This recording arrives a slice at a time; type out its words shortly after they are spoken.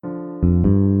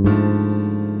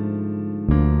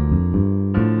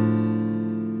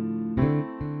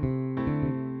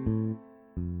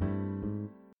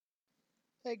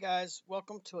guys,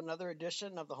 welcome to another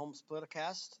edition of the Holmes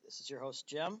Politicast. This is your host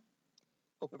Jim.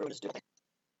 Hope everyone is doing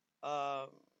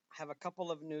okay. Have a couple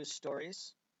of news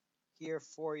stories here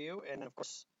for you, and of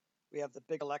course, we have the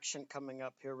big election coming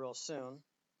up here real soon.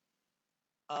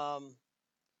 Um,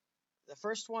 the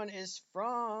first one is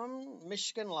from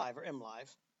Michigan Live or MLive,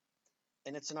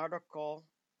 and it's an article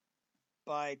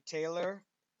by Taylor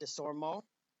DeSormo,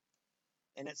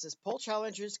 and it says poll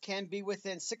challengers can be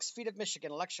within 6 feet of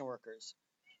Michigan election workers,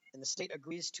 and the state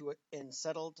agrees to it in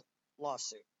settled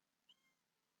lawsuit.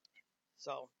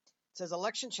 So it says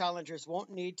election challengers won't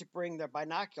need to bring their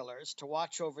binoculars to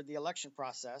watch over the election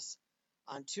process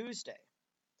on Tuesday.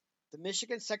 The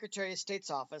Michigan Secretary of State's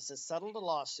office has settled a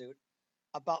lawsuit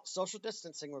about social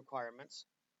distancing requirements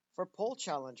for poll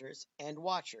challengers and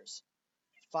watchers,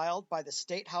 filed by the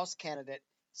State House candidate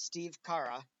Steve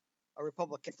Carra, a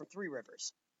Republican from Three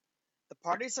Rivers. The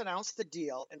parties announced the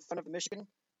deal in front of the Michigan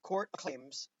Court of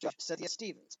Claims Judge Cynthia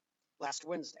Stevens last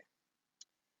Wednesday.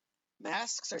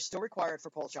 Masks are still required for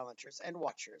poll challengers and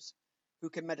watchers who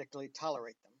can medically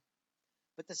tolerate them,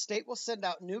 but the state will send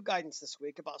out new guidance this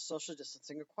week about social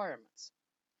distancing requirements.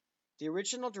 The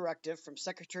original directive from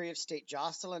Secretary of State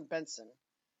Jocelyn Benson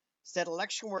said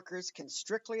election workers can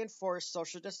strictly enforce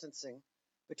social distancing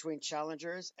between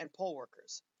challengers and poll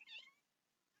workers.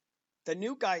 The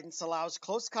new guidance allows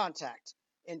close contact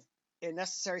in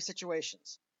necessary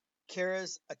situations,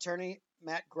 Carra's attorney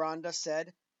Matt Gronda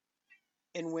said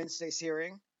in Wednesday's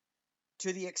hearing,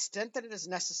 to the extent that it is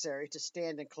necessary to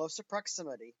stand in closer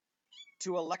proximity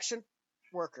to election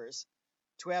workers,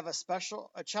 to have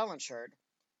a challenge heard,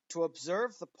 to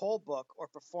observe the poll book or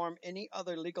perform any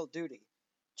other legal duty,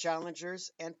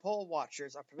 challengers and poll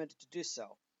watchers are permitted to do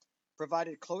so,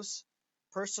 provided close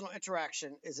personal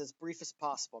interaction is as brief as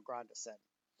possible, Gronda said.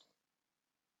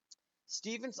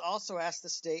 Stevens also asked the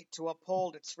state to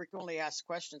uphold its frequently asked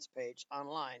questions page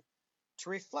online to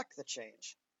reflect the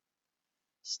change.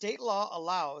 State law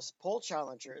allows poll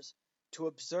challengers to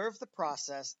observe the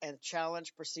process and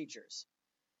challenge procedures.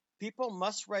 People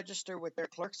must register with their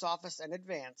clerk's office in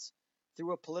advance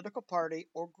through a political party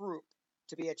or group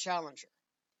to be a challenger.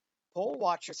 Poll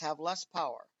watchers have less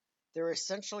power. They're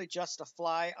essentially just a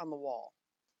fly on the wall.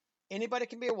 Anybody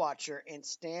can be a watcher and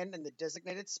stand in the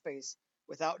designated space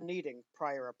without needing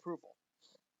prior approval.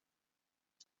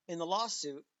 In the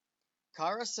lawsuit,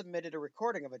 Carra submitted a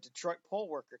recording of a Detroit poll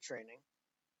worker training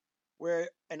where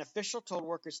an official told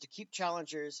workers to keep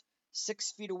challengers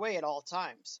 6 feet away at all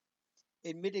times,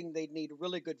 admitting they'd need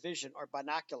really good vision or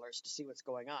binoculars to see what's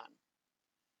going on.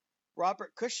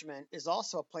 Robert Cushman is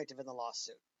also a plaintiff in the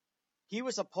lawsuit. He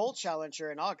was a poll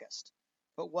challenger in August,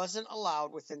 but wasn't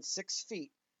allowed within 6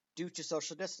 feet due to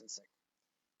social distancing.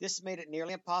 This made it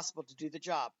nearly impossible to do the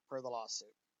job, per the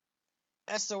lawsuit.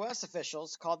 SOS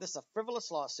officials called this a frivolous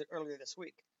lawsuit earlier this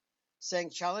week, saying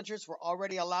challengers were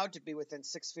already allowed to be within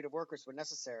 6 feet of workers when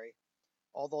necessary,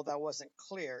 although that wasn't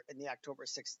clear in the October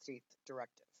 16th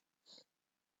directive.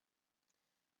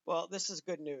 Well, this is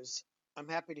good news. I'm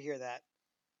happy to hear that.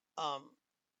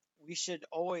 We should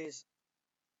always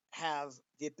have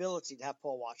the ability to have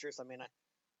poll watchers. I mean,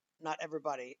 not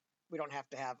everybody, we don't have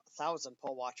to have 1,000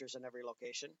 poll watchers in every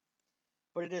location,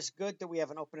 but it is good that we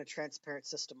have an open and transparent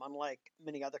system, unlike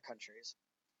many other countries,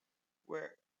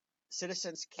 where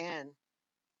citizens can,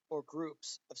 or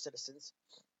groups of citizens,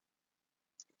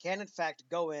 can in fact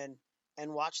go in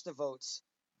and watch the votes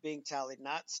being tallied,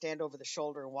 not stand over the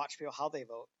shoulder and watch people how they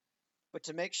vote, but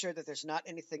to make sure that there's not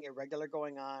anything irregular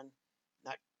going on,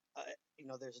 not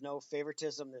there's no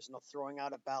favoritism, there's no throwing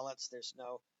out of ballots, there's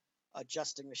no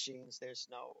adjusting machines, there's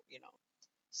no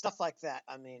stuff like that.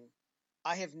 I mean,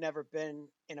 I have never been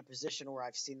in a position where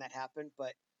I've seen that happen,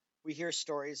 but we hear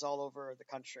stories all over the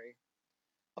country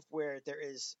of where there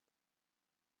is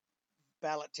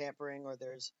ballot tampering or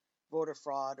there's voter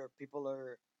fraud or people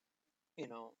are,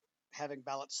 having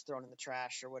ballots thrown in the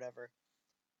trash or whatever.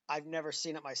 I've never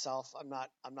seen it myself. I'm not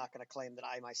going to claim that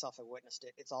I myself have witnessed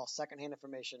it. It's all secondhand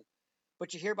information.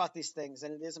 But you hear about these things,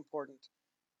 and it is important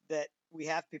that we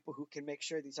have people who can make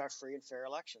sure these are free and fair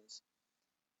elections.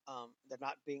 They're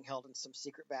not being held in some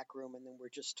secret back room, and then we're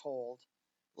just told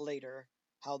later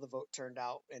how the vote turned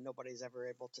out, and nobody's ever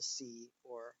able to see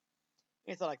or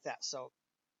anything like that. So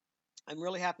I'm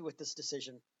really happy with this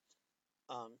decision.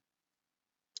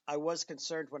 I was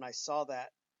concerned when I saw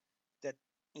that that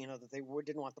they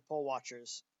didn't want the poll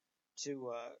watchers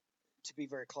to be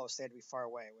very close. They had to be far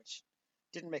away, which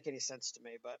didn't make any sense to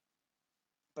me,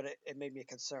 but it made me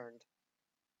concerned.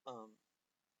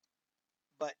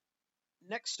 But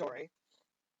next story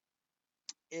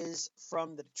is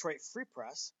from the Detroit Free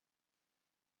Press,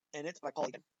 and it's by Paul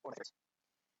Egan,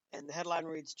 And the headline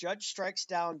reads, Judge strikes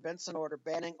down Benson order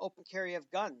banning open carry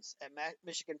of guns at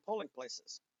Michigan polling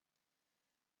places.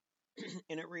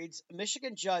 And it reads, a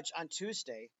Michigan judge on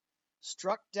Tuesday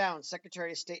struck down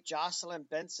Secretary of State Jocelyn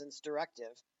Benson's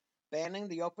directive banning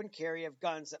the open carry of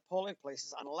guns at polling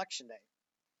places on Election Day.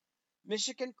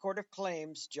 Michigan Court of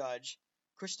Claims Judge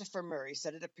Christopher Murray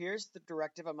said it appears the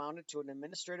directive amounted to an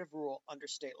administrative rule under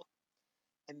state law,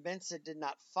 and Benson did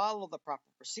not follow the proper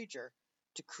procedure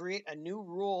to create a new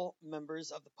rule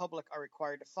members of the public are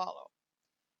required to follow.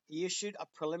 He issued a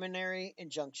preliminary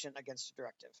injunction against the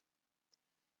directive.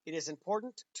 It is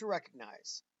important to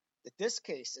recognize that this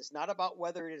case is not about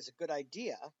whether it is a good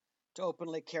idea to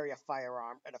openly carry a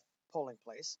firearm at a polling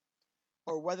place,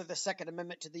 or whether the Second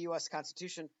Amendment to the U.S.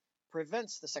 Constitution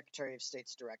prevents the Secretary of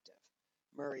State's directive,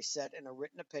 Murray said in a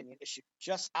written opinion issued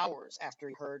just hours after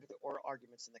he heard the oral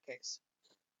arguments in the case.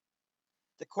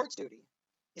 The court's duty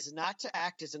is not to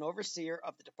act as an overseer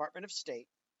of the Department of State,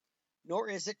 nor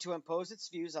is it to impose its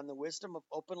views on the wisdom of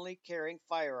openly carrying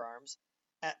firearms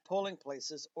at polling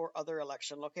places or other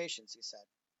election locations, he said.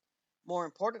 More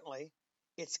importantly,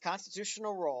 its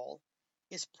constitutional role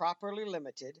is properly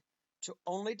limited to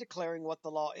only declaring what the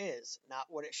law is, not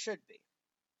what it should be.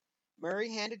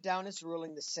 Murray handed down his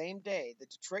ruling the same day the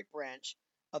Detroit branch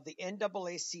of the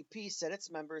NAACP said its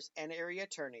members and area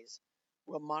attorneys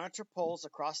will monitor polls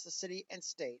across the city and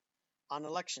state on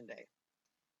Election Day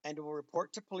and will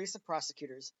report to police and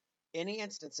prosecutors any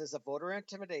instances of voter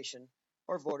intimidation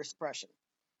or voter suppression,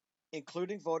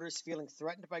 including voters feeling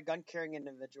threatened by gun-carrying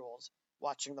individuals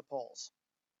watching the polls.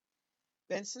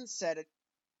 Benson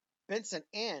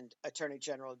and Attorney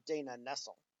General Dana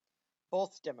Nessel,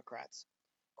 both Democrats,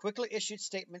 quickly issued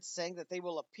statements saying that they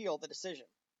will appeal the decision.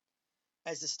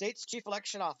 As the state's chief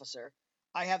election officer,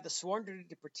 I have the sworn duty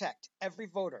to protect every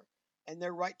voter and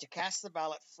their right to cast the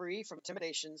ballot free from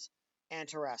intimidations and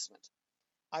harassment.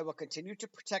 I will continue to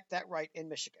protect that right in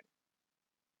Michigan.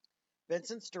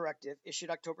 Benson's directive, issued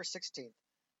October 16th,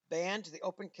 banned the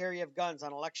open carry of guns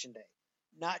on Election Day,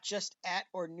 not just at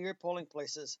or near polling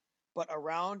places, but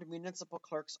around municipal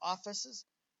clerks' offices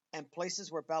and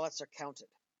places where ballots are counted.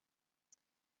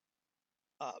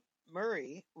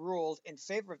 Murray ruled in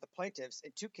favor of the plaintiffs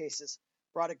in two cases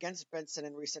brought against Benson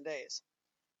in recent days.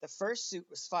 The first suit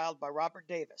was filed by Robert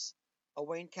Davis, a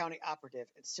Wayne County operative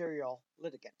and serial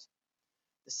litigant.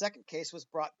 The second case was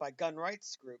brought by gun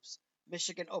rights groups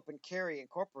Michigan Open Carry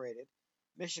Incorporated,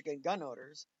 Michigan Gun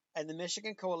Owners, and the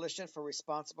Michigan Coalition for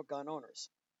Responsible Gun Owners.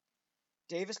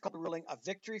 Davis called the ruling a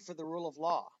victory for the rule of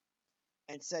law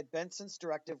and said Benson's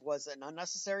directive was an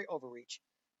unnecessary overreach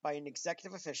by an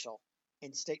executive official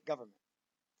in state government.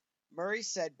 Murray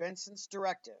said Benson's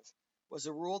directive was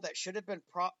a rule that should have been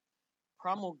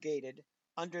promulgated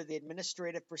under the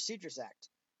Administrative Procedures Act,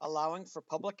 allowing for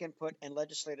public input and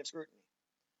legislative scrutiny.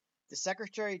 The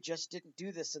secretary just didn't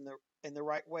do this in the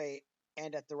right way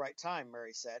and at the right time,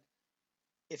 Murray said.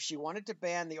 If she wanted to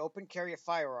ban the open carry of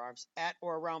firearms at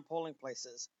or around polling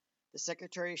places, the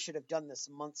secretary should have done this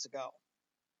months ago.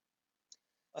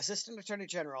 Assistant Attorney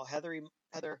General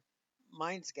Heather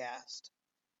Meinsgast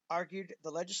argued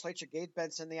the legislature gave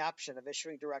Benson the option of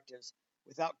issuing directives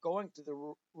without going through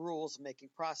the rules-making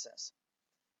process.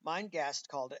 Meinsgast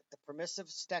called it the permissive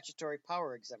statutory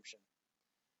power exemption.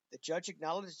 The judge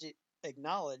acknowledged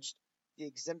the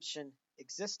exemption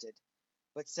existed,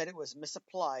 but said it was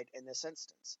misapplied in this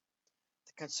instance.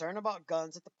 The concern about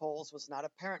guns at the polls was not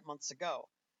apparent months ago,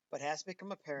 but has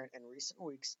become apparent in recent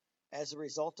weeks as a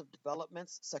result of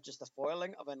developments such as the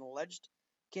foiling of an alleged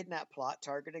kidnap plot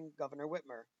targeting Governor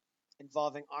Whitmer,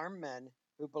 involving armed men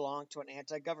who belong to an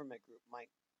anti-government group,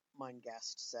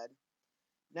 Meinsgast said.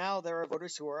 Now there are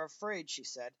voters who are afraid, she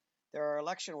said. There are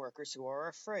election workers who are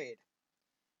afraid.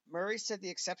 Murray said the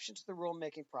exception to the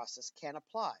rulemaking process can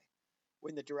apply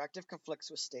when the directive conflicts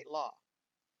with state law.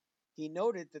 He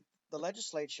noted that the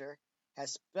legislature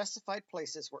has specified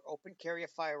places where open carry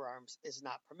of firearms is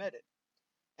not permitted,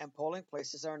 and polling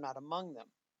places are not among them,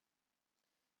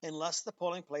 unless the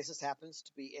polling places happens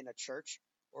to be in a church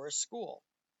or a school,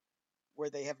 where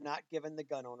they have not given the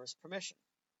gun owners permission.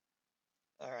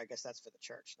 Or I guess that's for the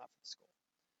church, not for the school.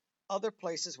 Other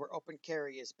places where open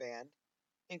carry is banned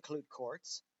include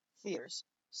courts, theaters,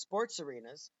 sports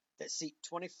arenas that seat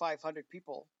 2,500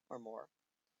 people or more,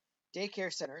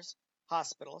 daycare centers,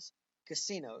 hospitals,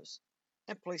 casinos,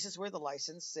 and places where the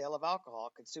licensed sale of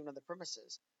alcohol consumed on the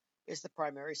premises is the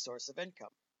primary source of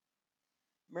income.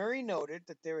 Murray noted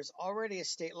that there is already a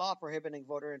state law prohibiting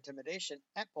voter intimidation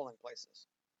at polling places.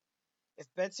 If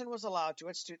Benson was allowed to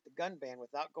institute the gun ban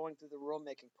without going through the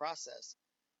rulemaking process,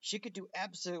 she could do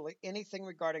absolutely anything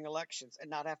regarding elections and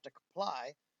not have to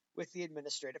comply with the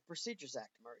Administrative Procedures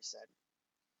Act, Murray said.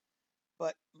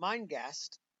 But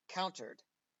Meingast countered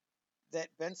that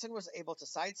Benson was able to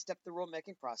sidestep the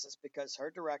rulemaking process because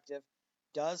her directive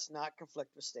does not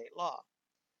conflict with state law.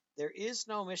 There is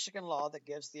no Michigan law that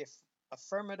gives the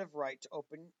affirmative right to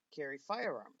open carry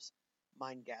firearms,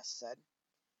 Meingast said.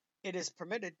 It is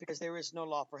permitted because there is no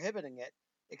law prohibiting it,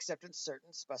 except in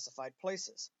certain specified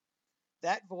places.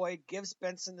 That void gives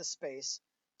Benson the space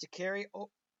to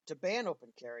ban open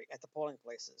carry at the polling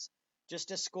places,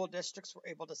 just as school districts were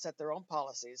able to set their own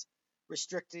policies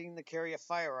restricting the carry of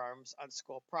firearms on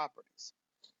school properties.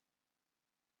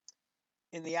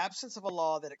 In the absence of a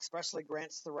law that expressly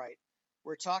grants the right,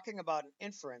 we're talking about an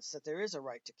inference that there is a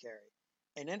right to carry.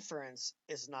 An inference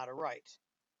is not a right.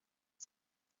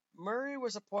 Murray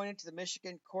was appointed to the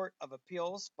Michigan Court of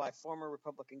Appeals by former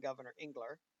Republican Governor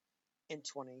Engler in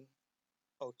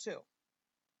 2002.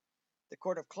 The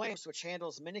Court of Claims, which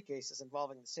handles many cases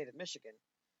involving the state of Michigan,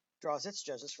 draws its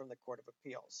judges from the Court of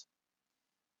Appeals.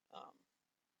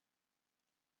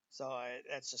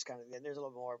 That's just kind of the end. There's a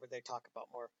little more, but they talk about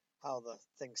more how the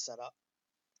thing's set up.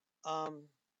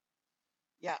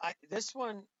 This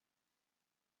one,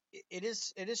 it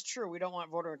is true. We don't want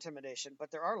voter intimidation,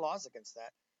 but there are laws against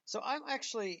that. So I'm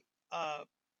actually,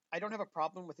 I don't have a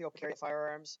problem with the open carry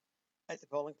firearms at the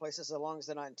polling places as long as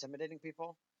they're not intimidating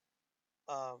people.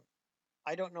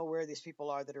 I don't know where these people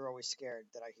are that are always scared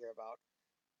that I hear about.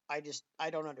 I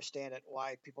don't understand it,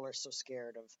 why people are so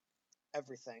scared of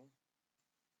everything.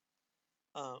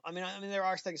 I mean, there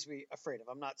are things to be afraid of.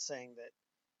 I'm not saying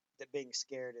that being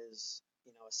scared is,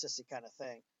 a sissy kind of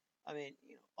thing. I mean,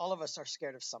 all of us are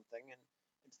scared of something and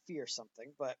fear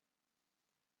something, but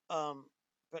I'm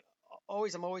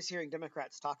always hearing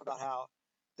Democrats talk about how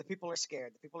the people are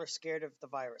scared. The people are scared of the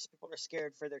virus. People are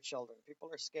scared for their children. People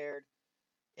are scared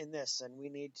in this, and we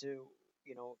need to,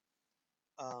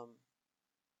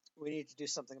 do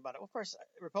something about it. Well, of course,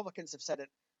 Republicans have said it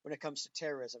when it comes to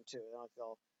terrorism too.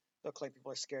 They'll claim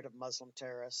people are scared of Muslim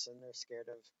terrorists and they're scared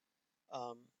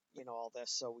of, all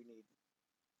this. So we need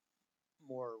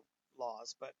more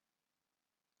laws, but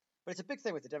it's a big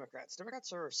thing with the Democrats.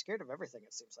 Democrats are scared of everything.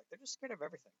 It seems like they're just scared of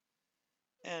everything,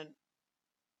 and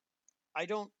I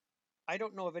don't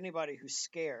know of anybody who's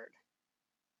scared,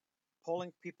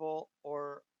 polling people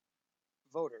or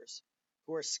voters,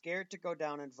 who are scared to go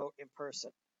down and vote in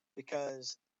person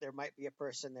because there might be a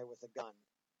person there with a gun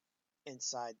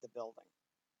inside the building.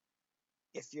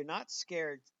 If you're not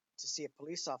scared to see a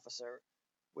police officer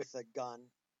with a gun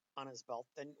on his belt,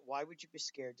 then why would you be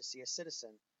scared to see a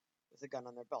citizen with a gun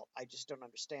on their belt? I just don't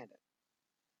understand it.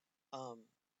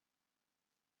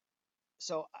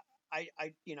 So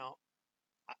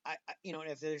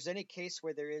if there's any case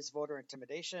where there is voter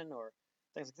intimidation or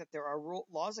things like that, there are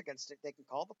laws against it. They can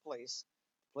call the police.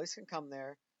 The police can come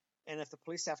there, and if the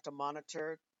police have to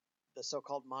monitor the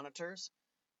so-called monitors,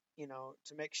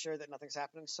 to make sure that nothing's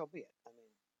happening, so be it. I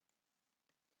mean,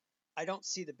 I don't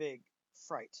see the big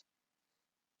fright.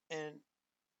 And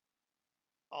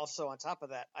also on top of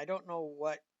that, I don't know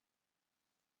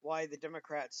why the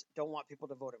Democrats don't want people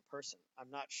to vote in person. I'm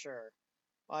not sure.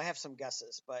 Well, I have some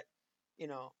guesses, but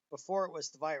before it was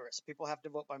the virus, people have to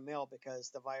vote by mail because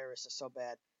the virus is so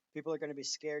bad. People are going to be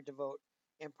scared to vote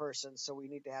in person, so we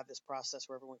need to have this process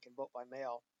where everyone can vote by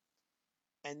mail.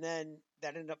 And then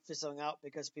that ended up fizzling out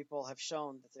because people have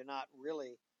shown that they're not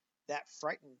really that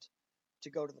frightened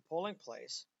to go to the polling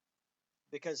place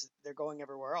because they're going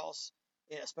everywhere else,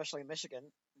 especially in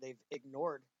Michigan. They've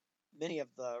ignored many of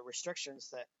the restrictions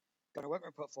that Governor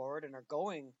Whitmer put forward and are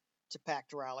going to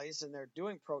packed rallies, and they're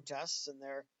doing protests, and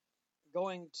they're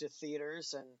going to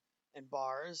theaters and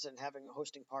bars and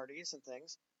hosting parties and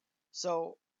things.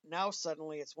 So now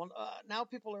suddenly it's now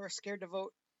people are scared to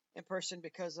vote in person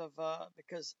because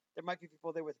there might be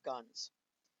people there with guns.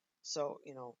 So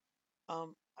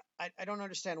I don't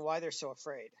understand why they're so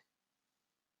afraid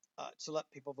to let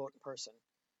people vote in person,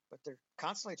 but they're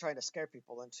constantly trying to scare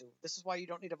people into this is why you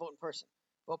don't need to vote in person.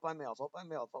 Vote by mail. Vote by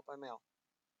mail. Vote by mail.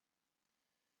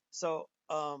 So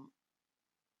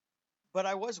but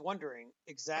I was wondering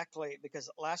exactly, because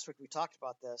last week we talked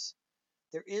about this.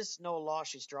 There is no law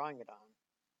she's drawing it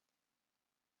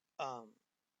on.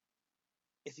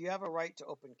 If you have a right to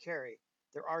open carry,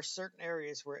 there are certain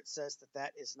areas where it says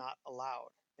that is not allowed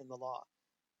in the law.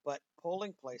 But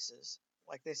polling places,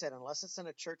 like they said, unless it's in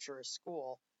a church or a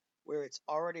school where it's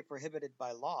already prohibited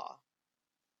by law,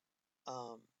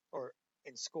 or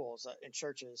in schools, in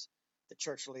churches, the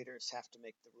church leaders have to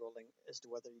make the ruling as to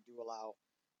whether you do allow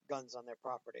guns on their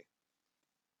property.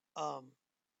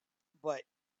 But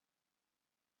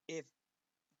if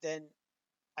then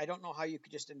I don't know how you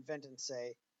could just invent and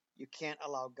say you can't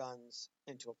allow guns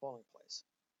into a polling place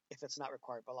if it's not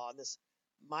required by law. And this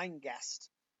Meingast,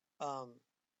 um,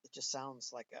 it just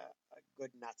sounds like a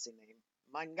good Nazi name.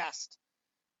 Meingast.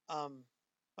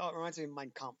 Oh, it reminds me of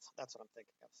Mein Kampf. That's what I'm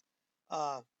thinking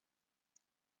of.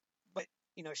 But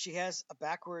she has a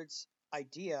backwards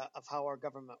idea of how our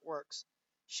government works.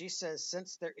 She says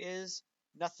since there is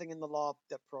nothing in the law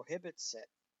that prohibits it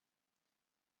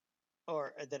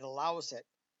or that allows it,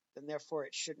 then therefore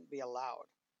it shouldn't be allowed.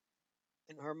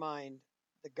 In her mind,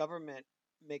 the government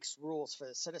makes rules for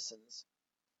the citizens,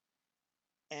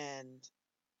 and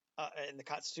the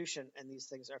Constitution and these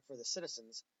things are for the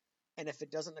citizens. And if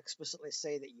it doesn't explicitly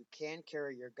say that you can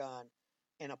carry your gun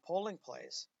in a polling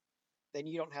place, then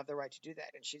you don't have the right to do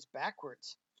that. And she's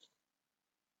backwards.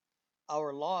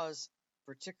 Our laws,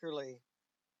 particularly,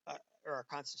 or our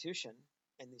Constitution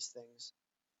and these things,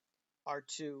 are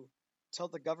to tell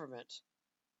the government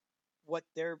what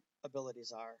their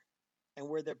abilities are and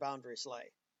where their boundaries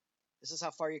lay. This is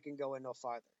how far you can go and no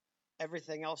farther.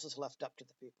 Everything else is left up to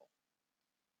the people.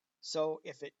 So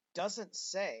if it doesn't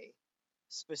say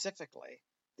specifically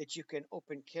that you can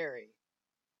open carry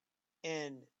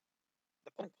in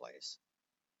the polling place,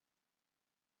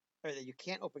 or that you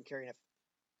can't open carry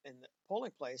in the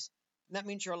polling place, then that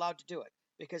means you're allowed to do it,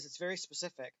 because it's very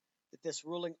specific that this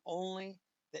ruling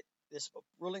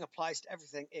applies to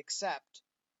everything except,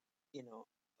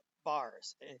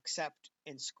 bars, except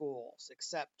in schools,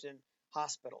 except in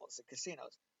hospitals and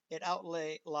casinos. It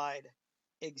outlined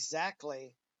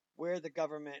exactly where the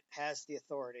government has the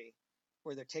authority,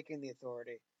 where they're taking the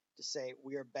authority to say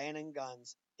we are banning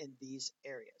guns in these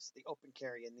areas, the open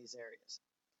carry in these areas.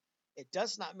 It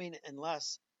does not mean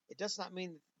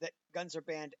that guns are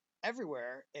banned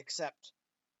everywhere except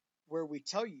where we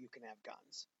tell you can have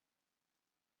guns.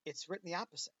 It's written the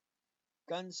opposite.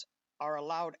 Guns are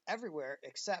allowed everywhere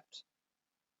except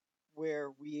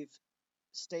where we've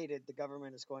stated the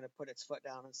government is going to put its foot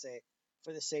down and say,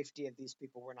 for the safety of these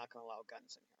people, we're not going to allow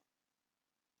guns in here.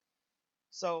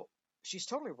 So she's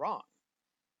totally wrong.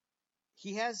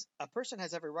 A person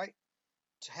has every right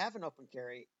to have an open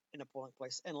carry in a polling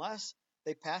place unless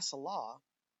they pass a law,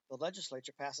 the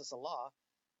legislature passes a law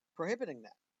prohibiting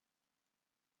that.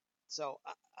 So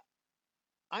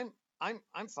I'm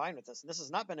fine with this. And this has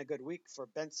not been a good week for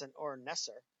Benson or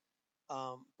Nesser.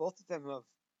 Both of them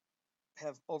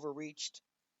have overreached,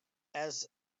 as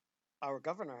our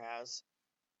governor has.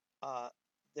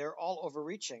 They're all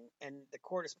overreaching, and the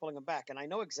court is pulling them back. And I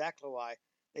know exactly why.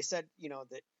 They said,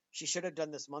 that she should have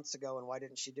done this months ago, and why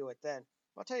didn't she do it then?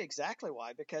 I'll tell you exactly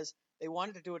why. Because they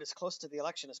wanted to do it as close to the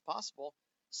election as possible,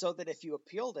 so that if you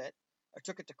appealed it or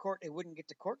took it to court, it wouldn't get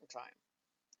to court in time.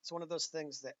 It's one of those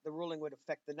things that the ruling would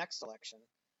affect the next election,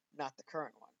 not the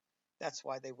current one. That's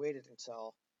why they waited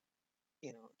until,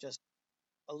 just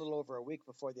a little over a week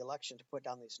before the election to put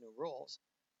down these new rules,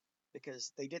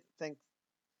 because they didn't think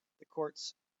the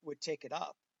courts would take it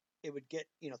up. It would get,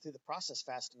 through the process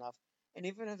fast enough. And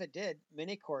even if it did,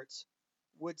 many courts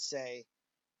would say,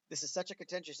 this is such a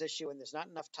contentious issue and there's not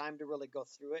enough time to really go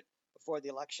through it before the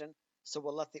election, so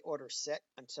we'll let the order sit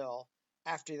until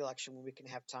after the election when we can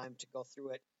have time to go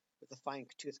through it with a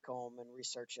fine-tooth comb and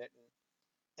research it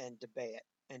and debate it.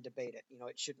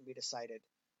 It shouldn't be decided,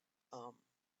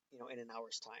 in an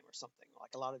hour's time or something. Like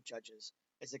a lot of judges,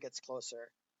 as it gets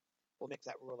closer, will make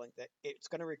that ruling that it's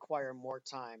going to require more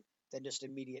time than just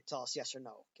immediate tell us yes or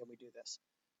no, can we do this?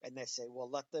 And they say, well,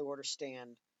 let the order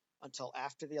stand until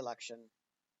after the election,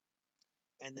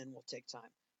 and then we'll take time.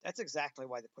 That's exactly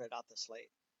why they put it out this late,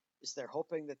 is they're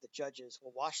hoping that the judges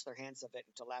will wash their hands of it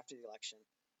until after the election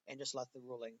and just let the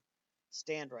ruling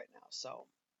stand right now. So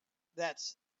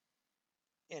that's,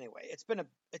 anyway, it's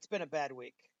been a bad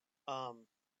week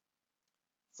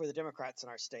for the Democrats in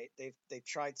our state. They've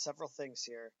tried several things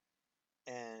here,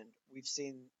 and we've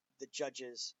seen the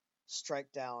judges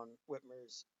strike down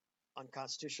Whitmer's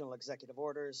unconstitutional executive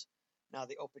orders. Now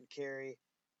the open carry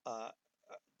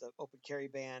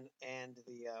ban and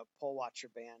the poll watcher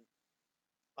ban,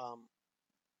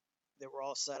 that were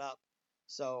all set up.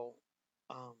 So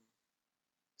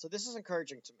this is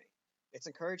encouraging to me. It's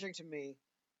encouraging to me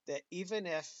that even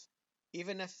if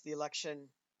the election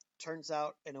turns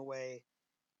out in a way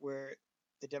where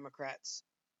the Democrats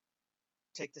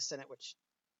take the Senate, which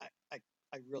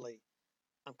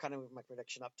I'm kind of moving my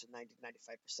prediction up to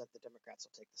 90-95% the Democrats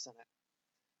will take the Senate.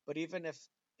 But even if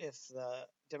the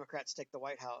Democrats take the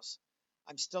White House,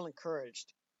 I'm still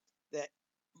encouraged that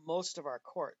most of our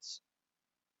courts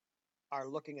are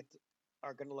going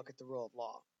to look at the rule of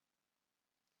law.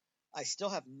 I still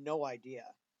have no idea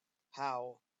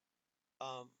how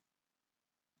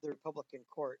the Republican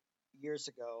court years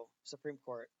ago, Supreme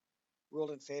Court,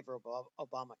 ruled in favor of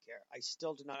Obamacare. I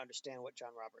still do not understand what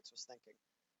John Roberts was thinking,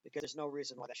 because there's no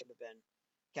reason why that should have been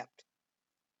kept.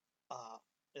 Uh,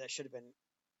 that should have been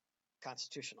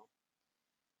constitutional.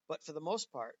 But for the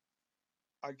most part,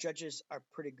 our judges are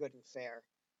pretty good and fair,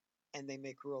 and they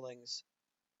make rulings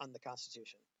on the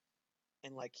Constitution.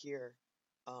 And like here,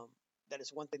 um, that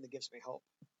is one thing that gives me hope,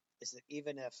 is that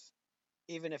even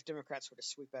if Democrats were to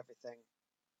sweep everything,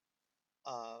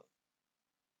 uh,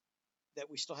 that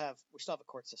we still have a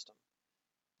court system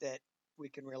that we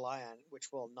can rely on, which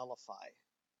will nullify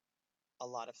a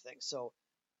lot of things. So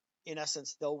in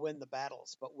essence, they'll win the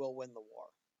battles, but we'll win the war.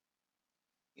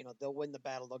 They'll win the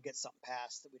battle, they'll get something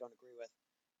passed that we don't agree with,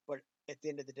 but at the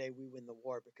end of the day, we win the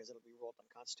war because it'll be ruled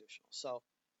unconstitutional. So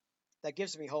that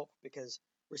gives me hope, because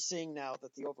we're seeing now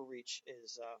that the overreach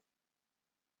is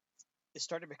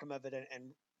starting to become evident,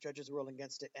 and judges are ruling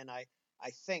against it. And I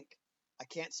think, I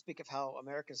can't speak of how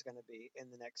America's going to be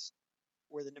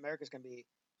where America's going to be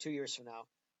 2 years from now,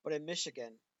 but in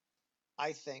Michigan,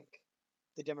 I think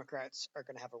the Democrats are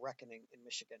going to have a reckoning in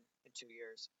Michigan in 2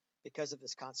 years because of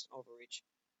this constant overreach.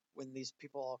 When these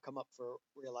people all come up for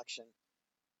reelection,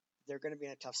 they're going to be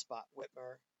in a tough spot.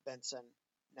 Whitmer, Benson,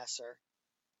 Nesser,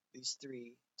 these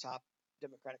three top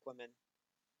Democratic women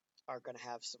are going to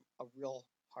have a real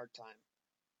hard time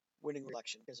winning the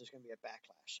election, because there's going to be a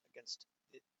backlash against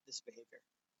this behavior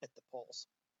at the polls.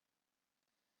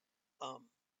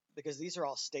 Because these are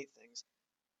all state things.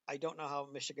 I don't know how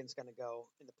Michigan's going to go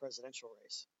in the presidential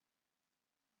race,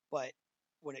 but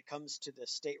when it comes to the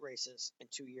state races in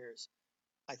 2 years,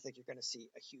 I think you're going to see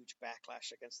a huge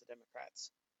backlash against the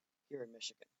Democrats here in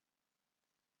Michigan.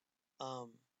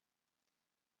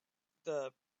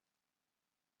 The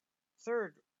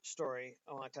third story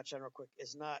I want to touch on real quick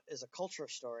is a culture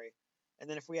story, and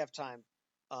then if we have time,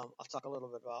 I'll talk a little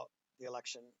bit about the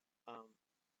election.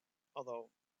 Although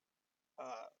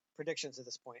predictions at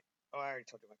this point, I already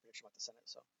told you my prediction about the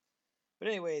Senate. But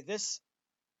anyway, this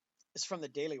is from the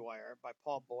Daily Wire by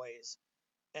Paul Boyes,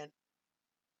 and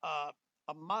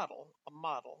a model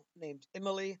named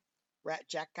Emily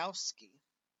Ratajkowski.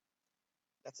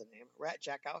 That's a name,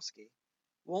 Ratajkowski,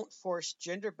 won't force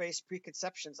gender-based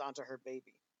preconceptions onto her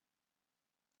baby.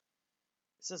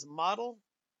 It says model,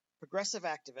 progressive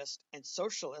activist, and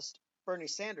socialist Bernie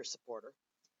Sanders supporter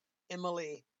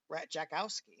Emily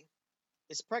Ratajkowski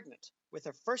is pregnant with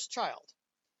her first child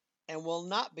and will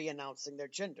not be announcing their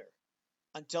gender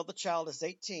until the child is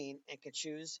 18 and can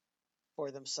choose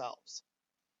for themselves.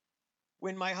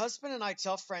 When my husband and I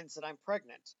tell friends that I'm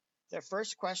pregnant, their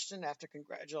first question after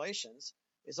congratulations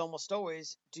is almost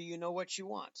always, "Do you know what you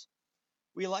want?"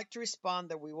 We like to respond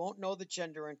that we won't know the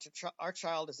gender until our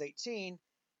child is 18,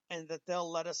 and that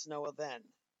they'll let us know then,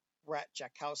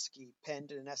 Ratajkowski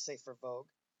penned in an essay for Vogue.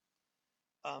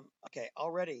 Okay,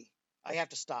 already, I have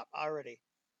to stop, already.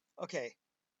 Okay,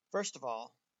 first of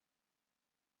all,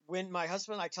 when my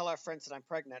husband and I tell our friends that I'm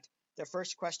pregnant, their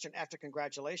first question after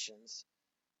congratulations,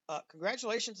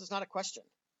 congratulations is not a question.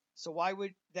 So why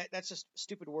would that's just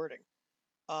stupid wording.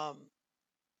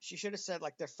 She should have said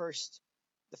like the first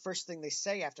thing they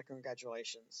say after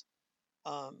congratulations.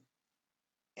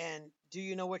 And do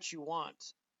you know what you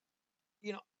want?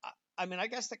 I mean, I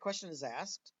guess that question is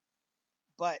asked,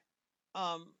 but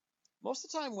most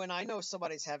of the time when I know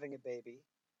somebody's having a baby,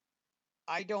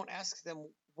 I don't ask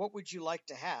them, what would you like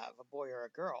to have, a boy or a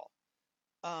girl?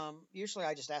 Usually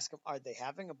I just ask them, are they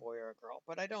having a boy or a girl?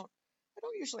 But I don't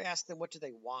usually ask them, what do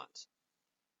they want?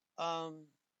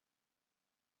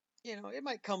 It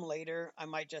might come later. I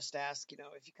might just ask,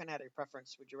 if you kind of had a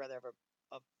preference, would you rather have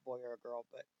a boy or a girl?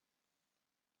 But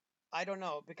I don't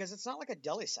know, because it's not like a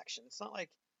deli section. It's not like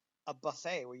a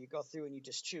buffet where you go through and you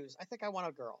just choose. I think I want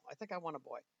a girl. I think I want a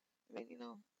boy.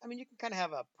 I mean, you can kind of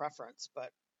have a preference,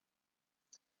 but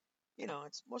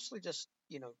it's mostly just,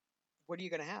 what are you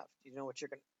going to have? Do you know do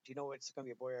you know it's going to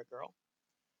be a boy or a girl?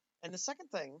 And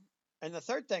the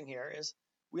third thing here is,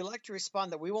 we like to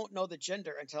respond that we won't know the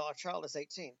gender until our child is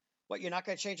 18. What, you're not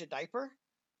going to change a diaper?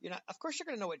 Of course you're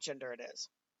going to know what gender it is.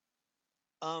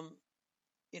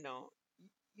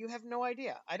 You have no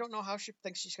idea. I don't know how she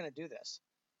thinks she's going to do this.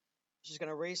 She's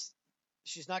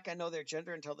not going to know their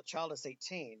gender until the child is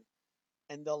 18,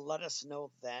 and they'll let us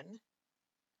know then.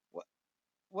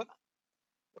 What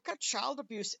kind of child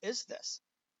abuse is this?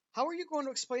 How are you going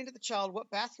to explain to the child what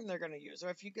bathroom they're going to use? Or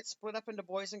if you get split up into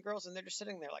boys and girls and they're just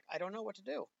sitting there like, I don't know what to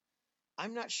do.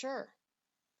 I'm not sure.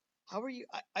 How are you?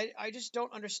 I just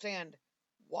don't understand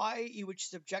why you would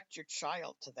subject your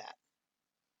child to that.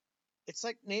 It's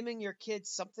like naming your kid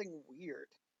something weird,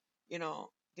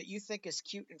 that you think is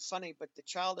cute and funny, but the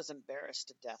child is embarrassed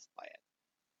to death by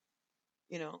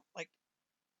it. Like,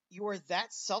 you are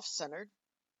that self-centered,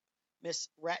 Miss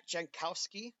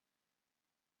Ratjankowski,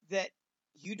 that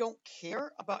you don't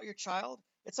care about your child.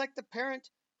 It's like the parent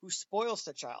who spoils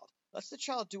the child, lets the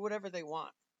child do whatever they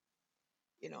want,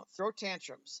 throw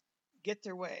tantrums, get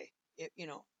their way.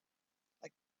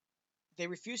 Like they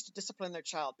refuse to discipline their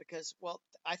child because, well,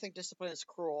 I think discipline is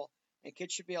cruel and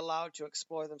kids should be allowed to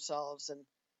explore themselves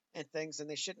and things, and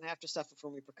they shouldn't have to suffer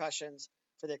from repercussions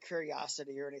for their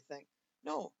curiosity or anything.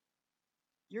 No,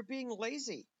 you're being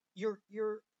lazy. You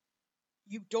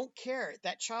don't care.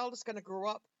 That child is going to grow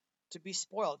up to be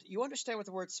spoiled. You understand what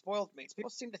the word spoiled means. People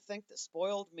seem to think that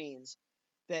spoiled means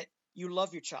that you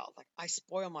love your child. Like, I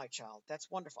spoil my child. That's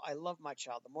wonderful. I love my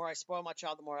child. The more I spoil my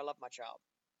child, the more I love my child.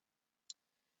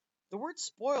 The word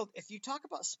spoiled, if you talk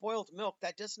about spoiled milk,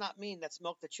 that does not mean that's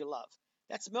milk that you love.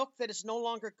 That's milk that is no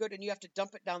longer good and you have to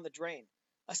dump it down the drain.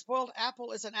 A spoiled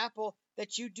apple is an apple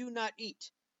that you do not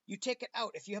eat. You take it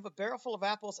out. If you have a barrel full of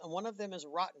apples and one of them is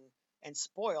rotten and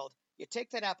spoiled, you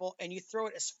take that apple and you throw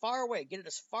it as far away, get it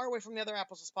as far away from the other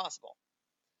apples as possible,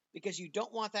 because you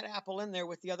don't want that apple in there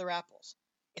with the other apples.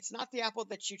 It's not the apple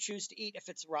that you choose to eat if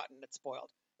it's rotten, it's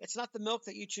spoiled. It's not the milk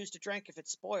that you choose to drink if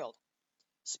it's spoiled.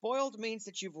 Spoiled means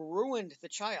that you've ruined the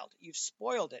child. You've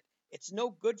spoiled it. It's no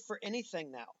good for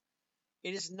anything now.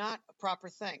 It is not a proper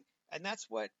thing. And that's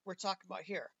what we're talking about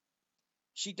here.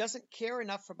 She doesn't care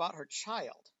enough about her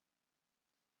child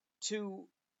to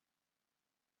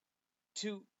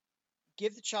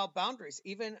give the child boundaries,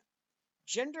 even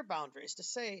gender boundaries, to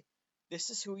say, this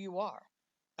is who you are.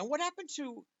 And what happened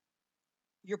to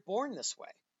you're born this way?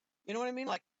 You know what I mean?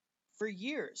 Like, for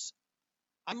years,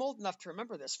 I'm old enough to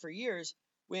remember this, for years,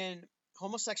 when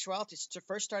homosexuality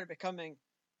first started becoming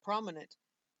prominent,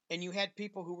 and you had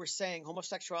people who were saying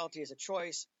homosexuality is a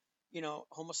choice,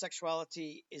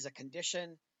 homosexuality is a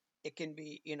condition, it can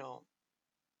be,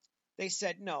 they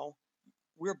said, no,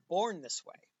 we're born this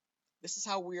way. This is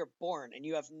how we are born, and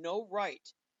you have no right.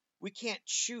 We can't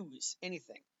choose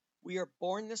anything. We are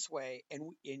born this way,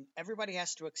 and everybody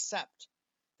has to accept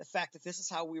the fact that this is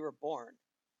how we were born.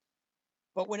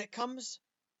 But when it comes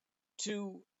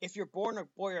to if you're born a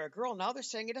boy or a girl, now they're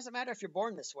saying it doesn't matter if you're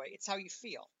born this way. It's how you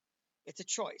feel. It's a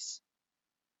choice.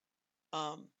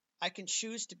 I can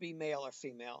choose to be male or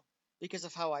female because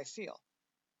of how I feel.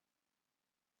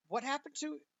 What happened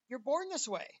to you're born this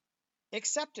way?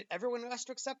 Accept it. Everyone has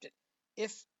to accept it.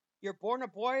 If you're born a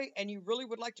boy and you really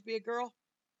would like to be a girl,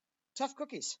 tough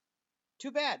cookies.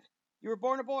 Too bad. You were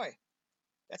born a boy.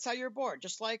 That's how you're born.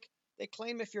 Just like they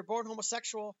claim if you're born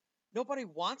homosexual, nobody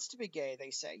wants to be gay,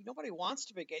 they say. Nobody wants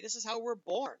to be gay. This is how we're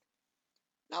born.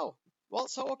 No. Well,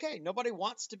 so okay. Nobody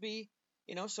wants to be,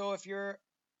 so if you're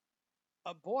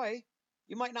a boy,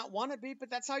 you might not want to be, but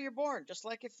that's how you're born. Just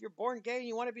like if you're born gay and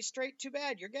you want to be straight, too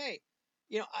bad, you're gay.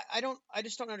 I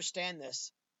just don't understand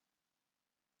this.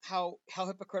 How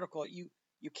hypocritical. You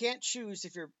can't choose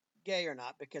if you're gay or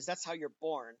not because that's how you're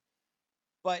born.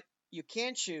 But you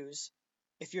can choose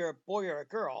if you're a boy or a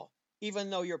girl,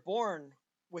 even though you're born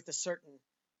with a certain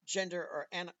gender or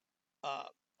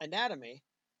anatomy,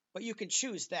 but you can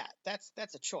choose that.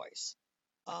 That's a choice.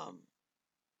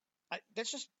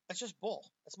 That's just bull.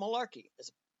 That's malarkey,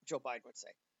 as Joe Biden would say.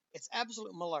 It's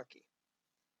absolute malarkey,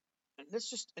 and this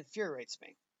just infuriates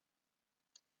me.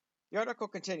 The article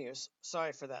continues.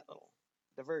 Sorry for that little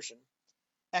diversion.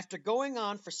 After going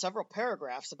on for several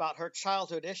paragraphs about her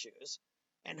childhood issues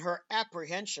and her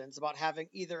apprehensions about having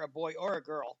either a boy or a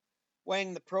girl,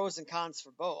 weighing the pros and cons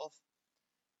for both,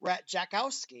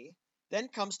 Ratjakowski then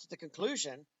comes to the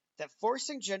conclusion that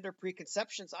forcing gender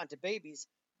preconceptions onto babies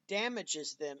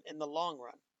damages them in the long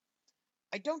run.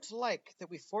 I don't like that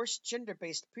we force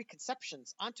gender-based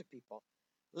preconceptions onto people,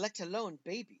 let alone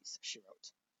babies, she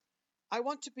wrote. I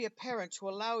want to be a parent who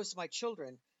allows my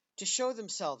children to show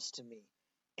themselves to me,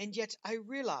 and yet I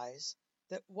realize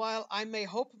that while I may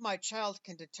hope my child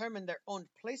can determine their own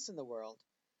place in the world,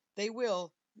 they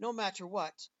will, no matter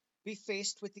what, be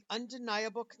faced with the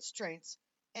undeniable constraints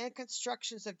and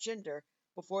constructions of gender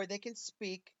before they can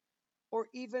speak or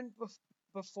even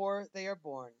before they are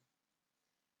born.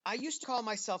 I used to call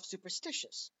myself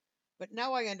superstitious, but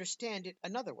now I understand it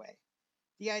another way.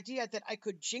 The idea that I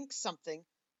could jinx something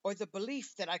or the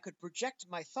belief that I could project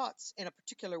my thoughts in a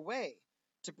particular way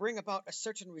to bring about a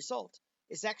certain result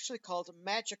is actually called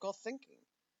magical thinking,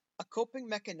 a coping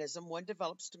mechanism one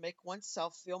develops to make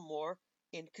oneself feel more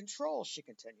in control, she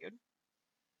continued.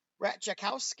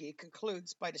 Ratjakowski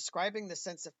concludes by describing the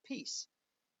sense of peace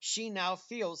she now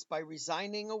feels by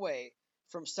resigning away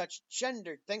from such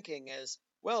gendered thinking as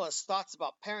well as thoughts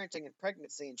about parenting and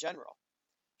pregnancy in general.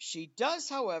 She does,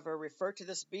 however, refer to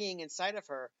this being inside of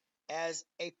her as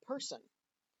a person.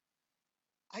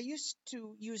 I used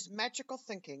to use magical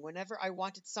thinking whenever I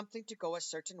wanted something to go a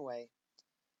certain way.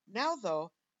 Now,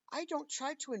 though, I don't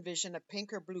try to envision a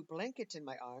pink or blue blanket in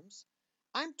my arms.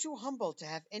 I'm too humble to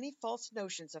have any false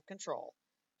notions of control,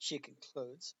 she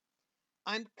concludes.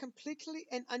 I'm completely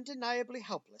and undeniably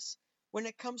helpless when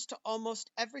it comes to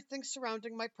almost everything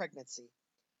surrounding my pregnancy,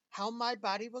 how my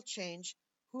body will change,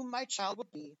 who my child will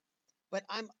be, but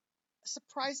I'm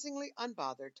surprisingly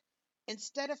unbothered.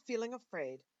 Instead of feeling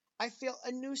afraid, I feel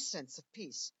a new sense of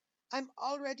peace. I'm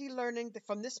already learning that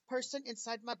from this person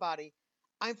inside my body,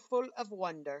 I'm full of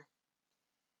wonder.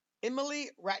 Emily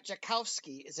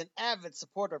Ratajkowski is an avid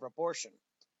supporter of abortion.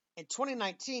 In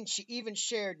 2019, she even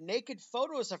shared naked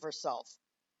photos of herself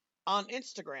on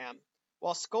Instagram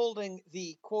while scolding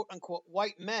the quote unquote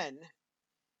white men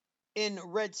in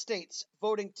red states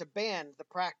voting to ban the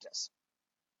practice.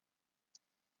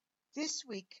 This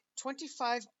week,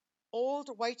 25 old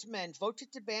white men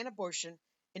voted to ban abortion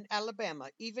in Alabama,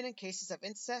 even in cases of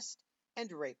incest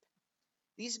and rape.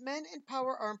 These men in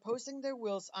power are imposing their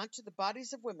wills onto the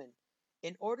bodies of women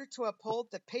in order to uphold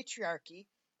the patriarchy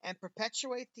and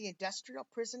perpetuate the industrial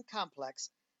prison complex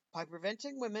by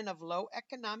preventing women of low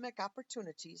economic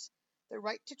opportunities the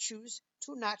right to choose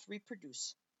to not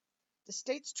reproduce. The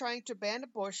states trying to ban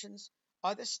abortions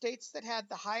are the states that have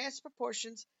the highest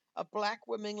proportions of black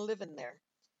women living there.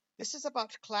 This is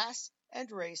about class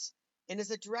and race and is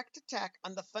a direct attack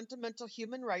on the fundamental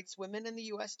human rights women in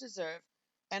the U.S. deserve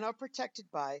and are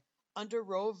protected by under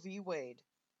Roe v. Wade.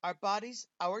 Our bodies,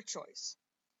 our choice.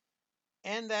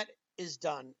 And that is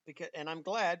done because, and I'm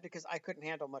glad because I couldn't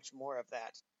handle much more of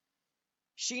that.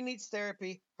 She needs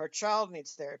therapy, her child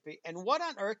needs therapy, and what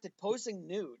on earth did posing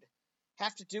nude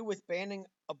have to do with banning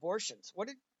abortions? What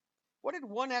did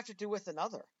one have to do with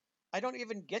another? I don't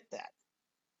even get that.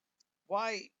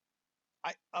 Why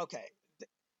I okay.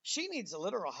 She needs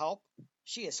literal help.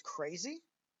 She is crazy.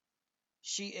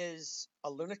 She is a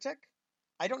lunatic.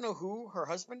 I don't know who her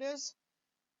husband is,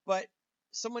 but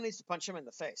someone needs to punch him in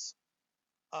the face.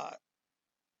 Uh,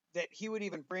 that he would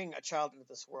even bring a child into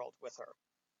this world with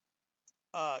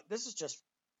her. This is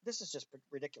just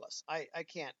ridiculous. I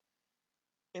can't.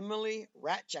 Emily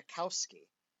Ratajkowski.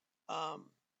 Um,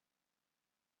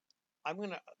 I'm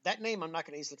gonna that name I'm not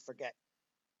gonna easily forget.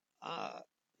 Uh,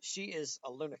 she is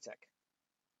a lunatic,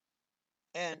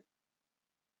 and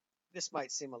this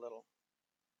might seem a little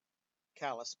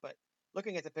callous, but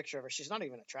looking at the picture of her, she's not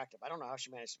even attractive. I don't know how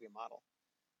she managed to be a model.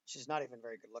 She's not even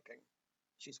very good looking.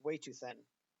 She's way too thin,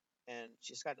 and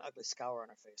she's got an ugly scour on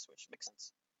her face, which makes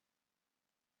sense.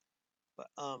 But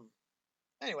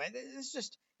anyway, it's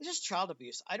just child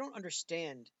abuse. I don't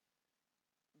understand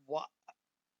what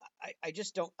I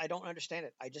just don't understand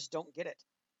it. I just don't get it.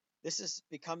 This is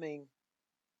becoming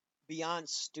beyond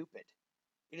stupid.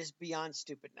 It is beyond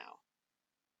stupid now,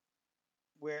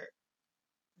 where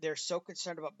they're so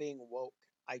concerned about being woke.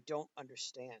 I don't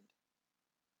understand.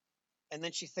 And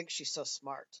then she thinks she's so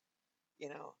smart, you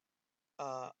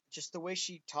know. Just the way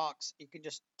she talks, you can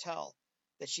just tell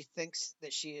that she thinks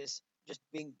that she is just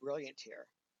being brilliant here,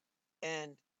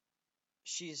 and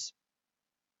she's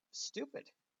stupid.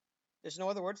 There's no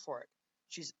other word for it.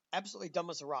 She's absolutely dumb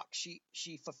as a rock.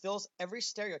 She fulfills every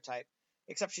stereotype,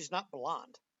 except she's not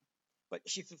blonde, but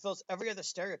she fulfills every other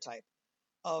stereotype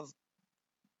of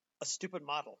a stupid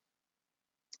model,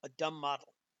 a dumb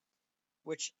model,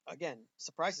 which again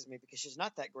surprises me because she's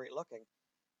not that great looking,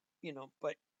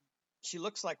 but she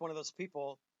looks like one of those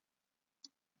people,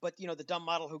 but the dumb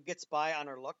model who gets by on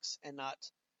her looks and not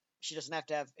she doesn't have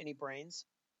to have any brains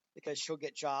because she'll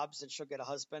get jobs and she'll get a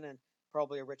husband and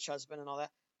probably a rich husband and all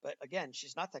that. But again,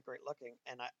 she's not that great looking,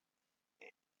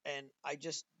 and I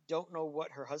just don't know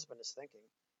what her husband is thinking.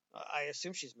 I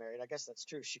assume she's married. I guess that's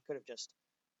true. She could have just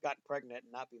gotten pregnant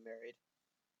and not be married.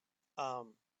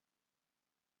 Um,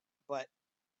 but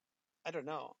I don't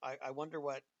know. I wonder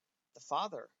what the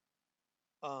father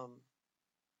um,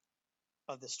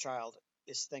 of this child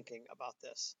is thinking about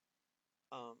this.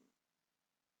 Um,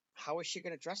 how is she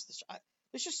going to dress this?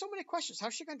 There's just so many questions. How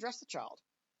is she going to dress the child?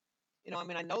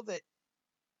 I know that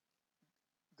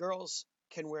girls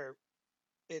can wear.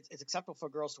 It's acceptable for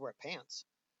girls to wear pants.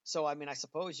 So, I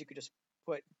suppose you could just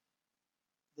put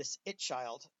this it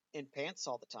child in pants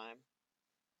all the time,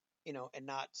 and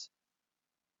not.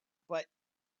 But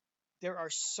there are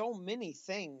so many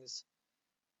things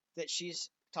that she's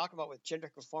talking about with gender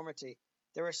conformity.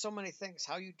 There are so many things.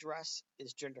 How you dress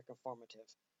is gender conformative.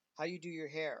 How you do your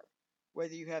hair,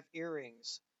 whether you have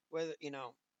earrings, whether,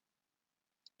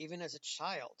 even as a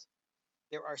child,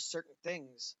 there are certain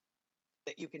things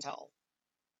that you can tell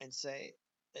and say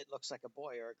it looks like a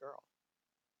boy or a girl.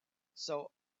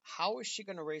 So how is she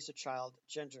going to raise a child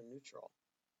gender neutral?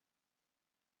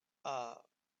 Uh,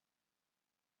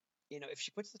 if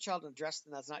she puts the child in a dress,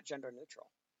 then that's not gender neutral.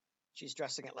 She's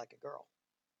dressing it like a girl.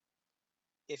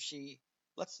 If she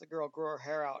lets the girl grow her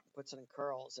hair out and puts it in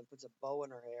curls and puts a bow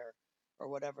in her hair or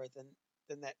whatever,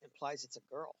 then that implies it's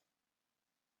a girl.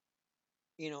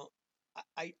 You know,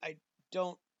 I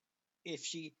don't if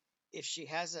she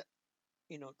has it,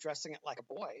 dressing it like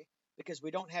a boy, because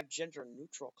we don't have gender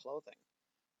neutral clothing.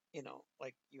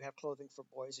 Like you have clothing for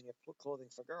boys and you have clothing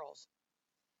for girls.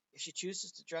 If she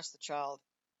chooses to dress the child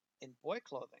in boy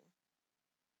clothing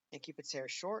and keep its hair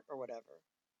short or whatever,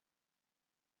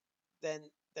 then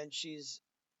then she's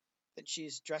then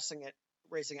she's dressing it,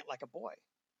 raising it like a boy.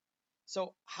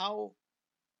 So how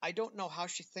I don't know how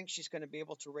she thinks she's going to be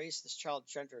able to raise this child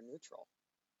gender neutral,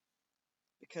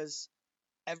 because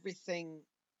everything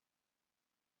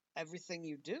everything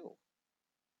you do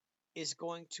is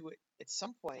going to at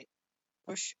some point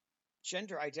push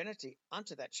gender identity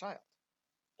onto that child.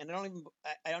 And I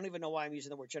don't even know why I'm using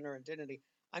the word gender identity.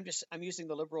 I'm using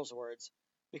the liberals' words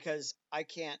because I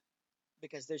can't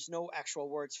because there's no actual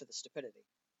words for the stupidity.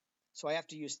 So I have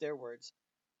to use their words.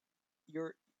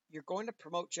 You're you're going to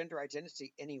promote gender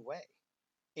identity any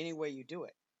way you do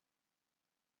it.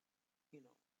 You know.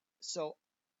 So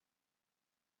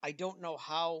I don't know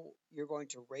how you're going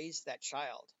to raise that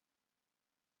child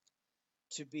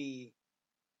to be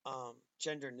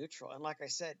gender neutral. And like I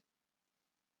said,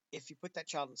 if you put that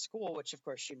child in school, which of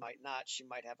course she might not, she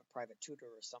might have a private tutor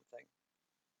or something.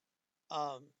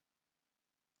 Um,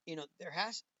 there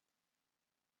has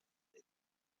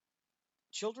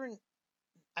children.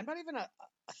 I'm not even a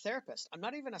therapist. I'm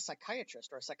not even a psychiatrist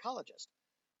or a psychologist,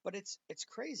 but it's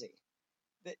crazy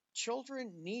that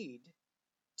children need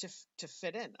to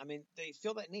fit in. I mean, they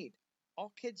feel that need.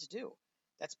 All kids do.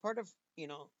 That's part of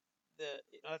the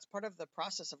that's part of the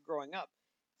process of growing up.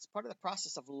 It's part of the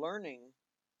process of learning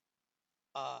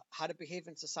how to behave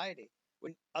in society.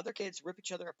 When other kids rip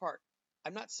each other apart,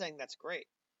 I'm not saying that's great,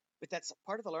 but that's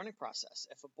part of the learning process.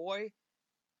 If a boy,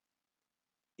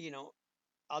 you know,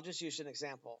 I'll just use an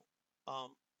example um,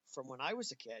 from when I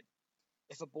was a kid.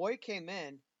 If a boy came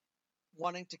in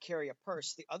wanting to carry a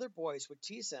purse, the other boys would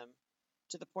tease him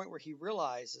to the point where he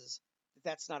realizes that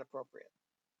that's not appropriate.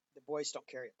 The boys don't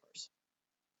carry a purse.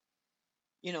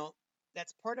 You know,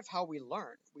 that's part of how we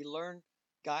learn.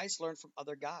 Guys learn from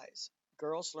other guys,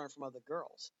 girls learn from other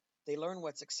girls. They learn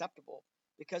what's acceptable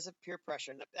because of peer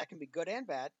pressure. And that can be good and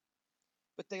bad,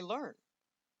 but they learn.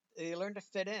 They learn to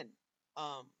fit in,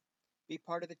 um, be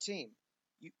part of the team.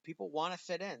 People want to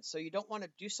fit in, so you don't want to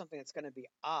do something that's going to be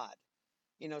odd.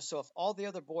 So if all the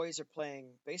other boys are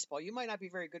playing baseball, you might not be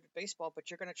very good at baseball,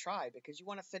 but you're going to try because you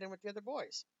want to fit in with the other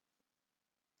boys.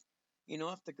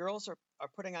 If the girls are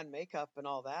putting on makeup and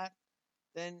all that,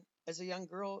 then as a young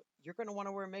girl, you're going to want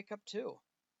to wear makeup too,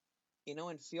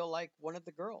 and feel like one of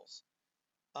the girls.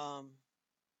 Um,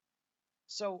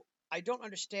 so I don't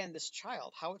understand this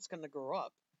child, how it's going to grow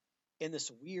up in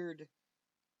this weird,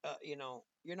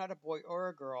 you're not a boy or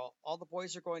a girl. All the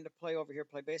boys are going to play over here,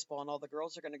 play baseball, and all the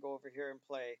girls are going to go over here and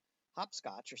play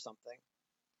hopscotch or something.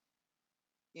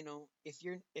 If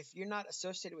you're not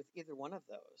associated with either one of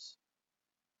those,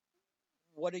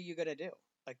 what are you going to do?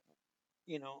 Like,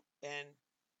 and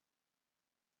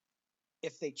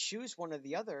if they choose one or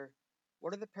the other,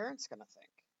 what are the parents going to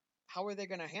think? How are they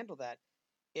going to handle that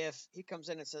if he comes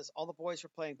in and says, all the boys were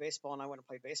playing baseball and I want to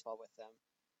play baseball with them?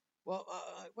 Well,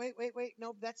 wait.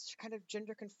 No, that's kind of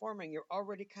gender conforming. You're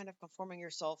already kind of conforming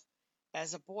yourself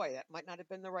as a boy. That might not have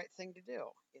been the right thing to do.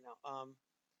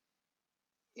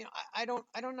 I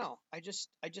don't know. I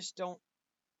just don't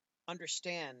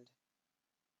understand.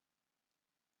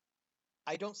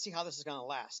 I don't see how this is going to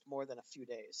last more than a few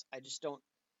days. I just don't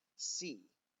see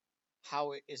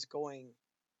how it is going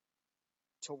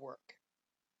to work.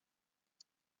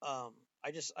 Um,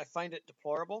 I find it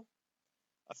deplorable.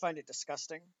 I find it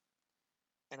disgusting,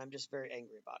 and I'm just very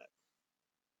angry about it.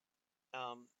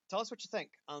 Tell us what you think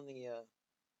on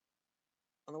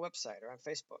the website or on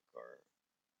Facebook or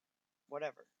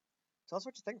whatever. Tell us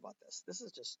what you think about this. This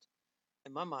is just,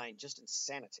 in my mind, just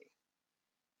insanity.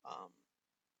 Um,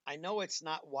 I know it's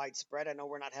not widespread. I know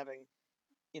we're not having,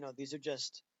 these are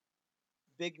just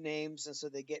big names, and so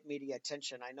they get media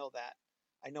attention. I know that.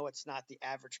 I know it's not the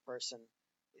average person.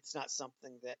 It's not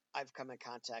something that I've come in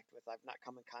contact with. I've not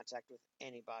come in contact with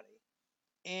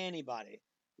anybody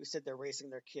who said they're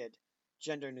raising their kid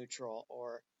gender neutral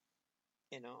or,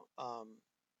 you know, um,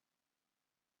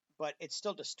 but it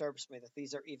still disturbs me that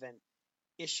these are even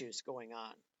issues going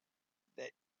on.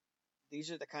 That these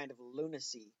are the kind of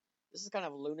lunacy. This is the kind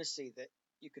of lunacy that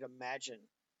you could imagine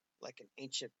like in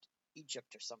ancient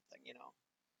Egypt or something,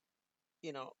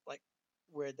 like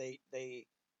where they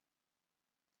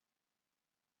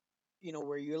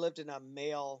where you lived in a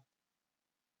male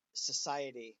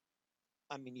society.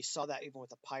 I mean, you saw that even with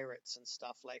the pirates and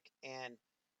stuff, like and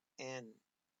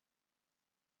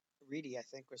Reedy, I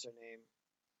think was her name,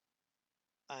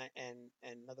 and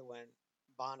another one,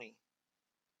 Bonnie,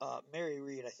 Mary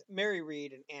Read, Mary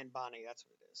Read and Anne Bonny. That's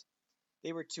what it is.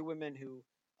 They were two women who,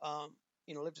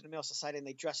 lived in a male society, and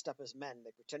they dressed up as men.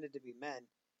 They pretended to be men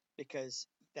because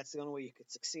that's the only way you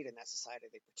could succeed in that society.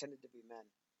 They pretended to be men.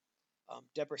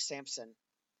 Deborah Sampson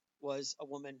was a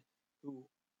woman who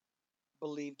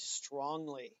believed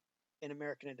strongly in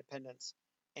American independence,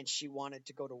 and she wanted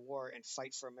to go to war and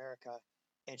fight for America,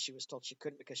 and she was told she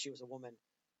couldn't because she was a woman.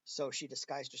 So she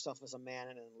disguised herself as a man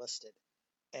and enlisted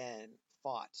and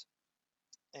fought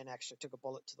and actually took a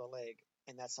bullet to the leg.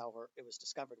 And that's how it was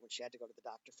discovered when she had to go to the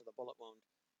doctor for the bullet wound.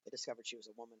 They discovered she was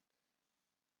a woman.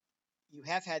 You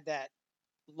have had that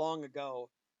long ago,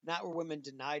 not where women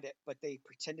denied it, but they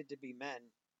pretended to be men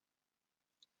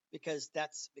because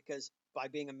by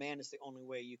being a man is the only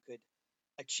way you could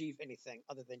achieve anything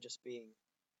other than just being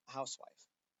a housewife.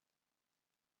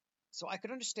 So I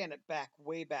could understand it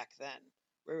way back then,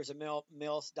 where it was a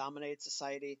male dominated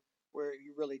society, where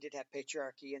you really did have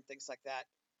patriarchy and things like that,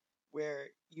 where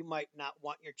you might not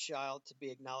want your child to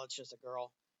be acknowledged as a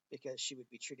girl because she would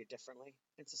be treated differently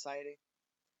in society.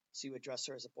 So you would dress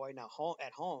her as a boy. Now,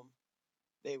 at home,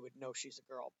 they would know she's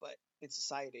a girl, but in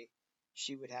society,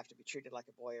 she would have to be treated like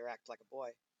a boy or act like a boy.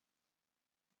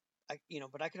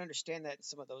 But I can understand that in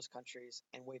some of those countries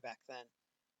and way back then.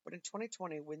 But in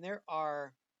 2020, when there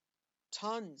are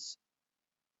tons,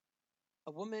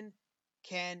 a woman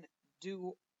can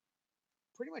do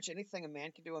pretty much anything a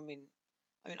man can do. I mean,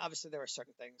 obviously there are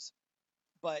certain things,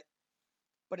 but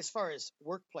as far as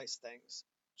workplace things,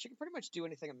 she can pretty much do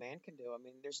anything a man can do. I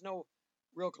mean, there's no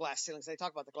real glass ceilings. They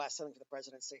talk about the glass ceiling for the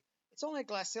presidency. It's only a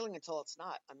glass ceiling until it's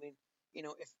not. I mean,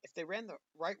 if they ran the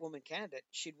right woman candidate,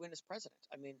 she'd win as president.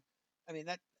 I mean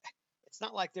that it's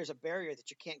not like there's a barrier that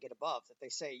you can't get above. That they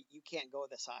say you can't go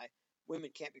this high.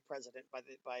 Women can't be president by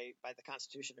the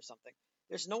Constitution or something.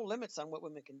 There's no limits on what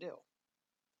women can do.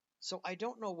 So I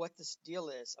don't know what this deal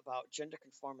is about gender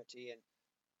conformity and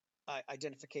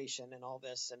identification and all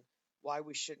this, and why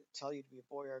we shouldn't tell you to be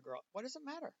a boy or a girl. What does it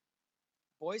matter?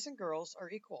 Boys and girls are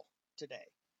equal today.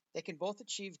 They can both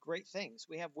achieve great things.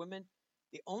 We have women.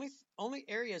 The only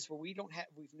areas where we've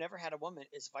never had a woman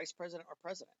is vice president or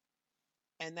president,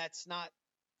 and it's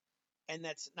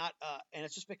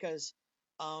just because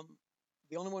um,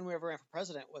 the only one we ever ran for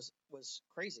president was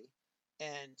crazy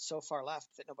and so far left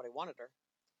that nobody wanted her.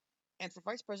 And for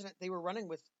vice president, they were running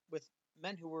with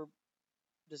men who were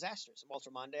disasters.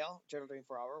 Walter Mondale, Geraldine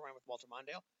Ferraro ran with Walter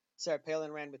Mondale. Sarah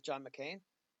Palin ran with John McCain,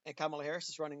 and Kamala Harris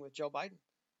is running with Joe Biden.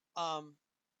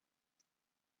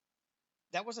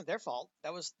 That wasn't their fault.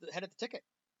 That was the head of the ticket.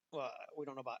 Well, we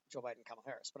don't know about Joe Biden and Kamala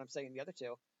Harris, but I'm saying the other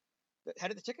two. The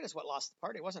head of the ticket is what lost the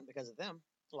party. It wasn't because of them.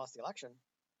 It lost the election.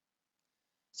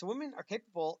 So women are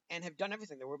capable and have done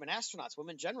everything. There were women astronauts,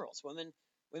 women generals, women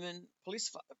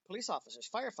police officers,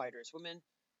 firefighters, women,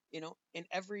 in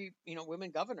every,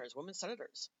 women governors, women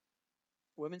senators,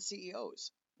 women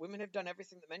CEOs. Women have done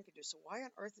everything that men can do. So why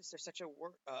on earth is there such a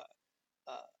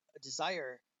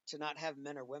desire to not have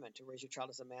men or women, to raise your child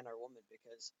as a man or a woman?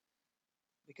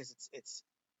 Because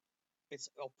it's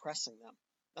oppressing them.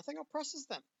 Nothing oppresses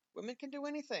them. Women can do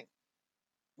anything.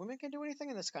 Women can do anything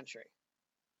in this country.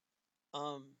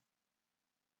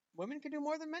 Women can do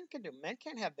more than men can do. Men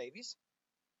can't have babies.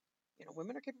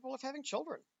 Women are capable of having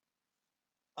children.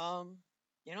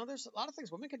 There's a lot of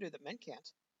things women can do that men can't.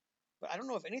 But I don't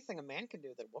know if anything a man can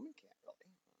do that a woman can't, really.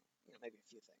 Maybe a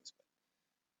few things, but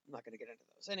I'm not going to get into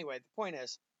those. Anyway, the point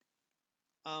is,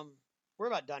 we're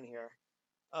about done here.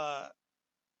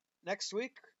 Next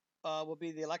week will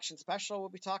be the election special we'll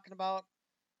be talking about.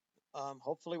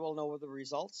 Hopefully we'll know the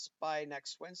results by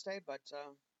next Wednesday, but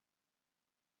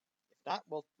if not,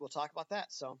 we'll talk about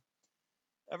that. So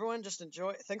everyone, just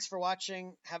enjoy. Thanks for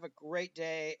watching. Have a great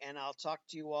day, and I'll talk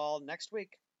to you all next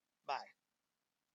week. Bye.